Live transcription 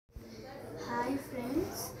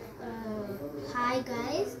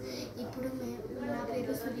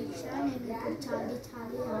సుదీక్ష. నేను ఇప్పుడు చాలీ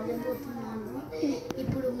చాలీ ఆడబోతున్నాను.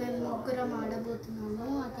 ఇప్పుడు మేము ముగ్గురం ఆడబోతున్నాము.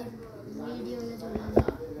 అది వీడియోలో చూడండి.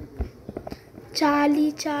 చాలీ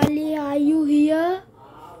చాలీ ఆర్ యు హియర్?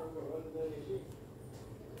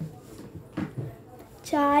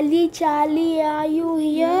 చాలీ చాలీ ఆర్ యు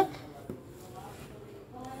హియర్?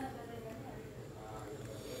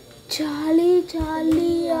 చాలీ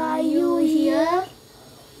చాలీ ఆర్ యు హియర్?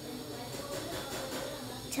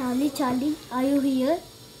 చాలీ చాలీ are you here?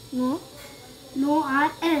 No no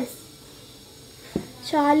are yes.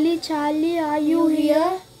 చాలీ చాలీ ఆర్ యు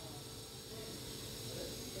హియర్?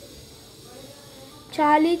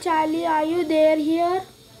 చాలీ చాలీ are you there here?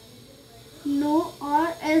 No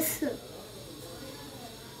are yes.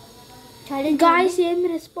 Guys ఏం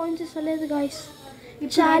రెస్పాన్స్ ఇస్తలేదు గాయ్స్.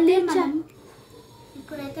 చాలీ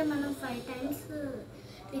ఇప్పుడైతే మనం 5 times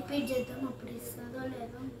రిపీట్ చేద్దాం. అప్పుడు ఇస్తుందో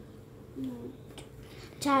లేదో.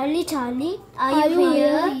 చాలీ చాలీ ఆర్ యు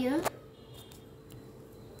హియర్?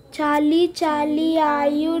 చాలీ చాలీ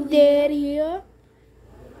are you there here?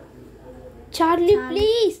 Charlie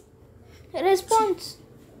please response.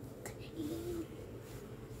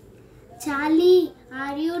 చాలీ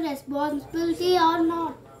are you responsibility are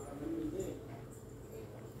not?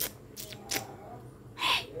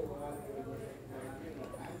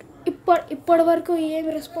 ఇప్పటి వరకు ఏం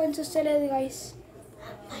రెస్పాన్స్ ఇస్తలేదు గైస్.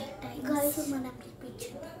 మనం రిపీట్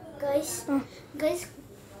చేద్దాం. గైస్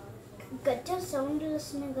గజ్జల సౌండ్లు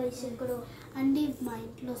వస్తున్నాయి గైస్. ఎక్కడో అండి మా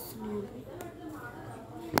ఇంట్లో వస్తున్నాయి.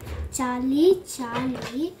 చాలీ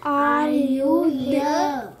చాలీ ఆర్ యు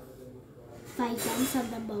హియర్? 5 times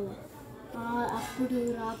అర్థం బాబా. అప్పుడు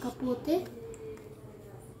రాకపోతే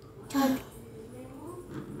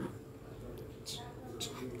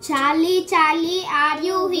చాలీ చాలీ ఆర్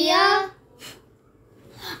యు హియర్?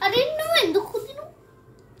 అరే నువ్వు ఎందుకు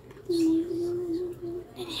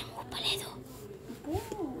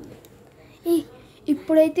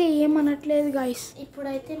ఇప్పుడైతే ఏమనట్లేదు గైస్.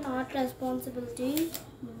 ఇప్పుడైతే నాట్ రెస్పాన్సిబిలిటీ.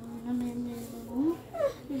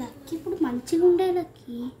 లక్కీ ఇప్పుడు మంచిగా ఉండే.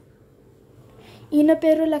 లక్కీ ఈయన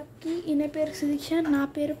పేరు లక్కీ, ఈయన పేరు సుదీక్ష, నా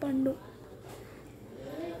పేరు పండు.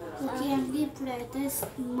 ఓకే అండి ఇప్పుడైతే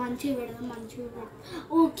మంచిగా పెడదాం.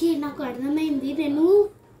 ఓకే నాకు అర్థమైంది. నేను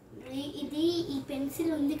ఇది ఈ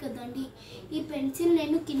పెన్సిల్ ఉంది కదండి, ఈ పెన్సిల్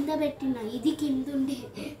నేను కింద పెట్టిన. ఇది కింద ఉండే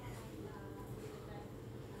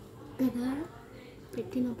కదా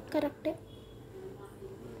పెట్టినప్పుడు. కరెక్టే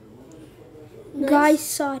గాయ్స్.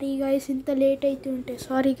 సారీ గాయ్స్ ఇంత లేట్ అయితే ఉంటే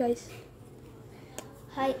సారీ గాయ్స్.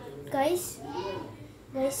 Hi guys.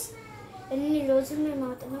 ఎన్ని రోజులు మేము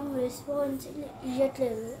మాత్రం రెస్పాన్స్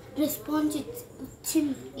ఇవ్వట్లేదు. రెస్పాన్స్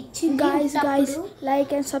ఇచ్చింది guys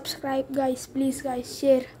like and subscribe guys please guys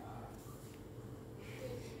share.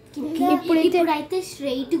 ఇప్పుడైతే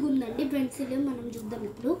స్ట్రైట్గా ఉందండి పెన్సిల్. మనం చూద్దాం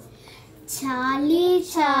ఇప్పుడు. చాలీ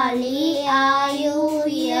చాలీ ఆర్ యు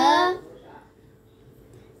హియర్?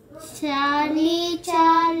 చాలీ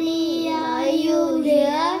చాలీ ఆర్ యు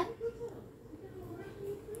హియర్?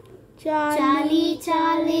 చాలీ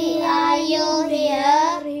చాలీ are you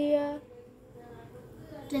here?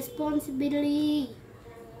 Responsibility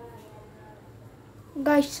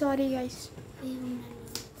guys sorry guys.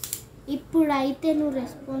 ఇప్పుడైతే నువ్వు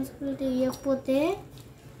రెస్పాన్సిబిలిటీ ఇవ్వకపోతే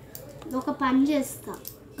ఒక పని చేస్తా.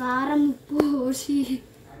 కారం ఉప్పు పోసి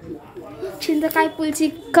చింతకాయ పులిసి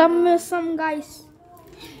కమ్మేస్తాం గాయ్స్.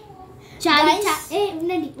 చాలీ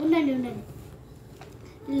ఉండండి.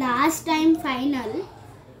 లాస్ట్ టైం ఫైనల్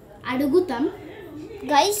అడుగుతాం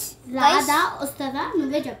గైస్. రాదా వస్తుందా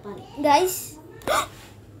నువ్వే చెప్పాలి గైస్.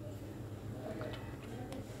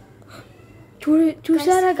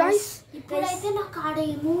 చూసారా గైస్? ఇప్పుడైతే నాకు ఆడ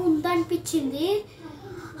ఏమో ఉందనిపించింది.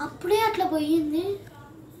 అప్పుడే అట్లా పోయింది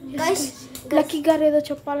గైస్. లక్కీ గారు ఏదో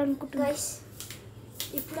చెప్పాలనుకుంటున్నా గైస్.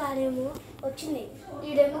 ఇప్పుడు ఆడేమో వచ్చింది,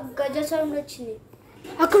 ఈడేమో గజ సౌండ్ వచ్చింది.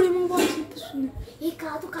 అక్కడేమో వాయిస్ వినిపిస్తుంది.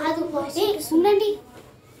 కాదు ఉండండి.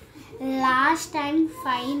 లాస్ట్ టైం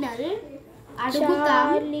ఫైనల్ అడుగుతాం.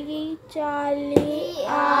 చాలీ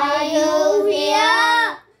ఆర్ యు హియర్?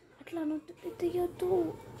 అట్లా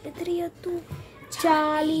బెదిరియొద్దు.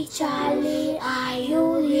 చాలీ చాలీ ఆర్ యు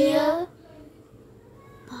హియర్?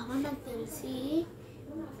 బాబా నాకు తెలిసి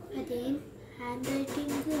అదేం హ్యాండ్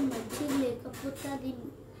రైటింగ్ మంచిగా లేకపోతే అది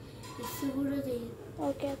ఇసు కూడా చేయదు.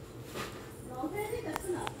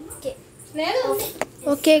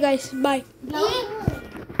 Okay guys bye.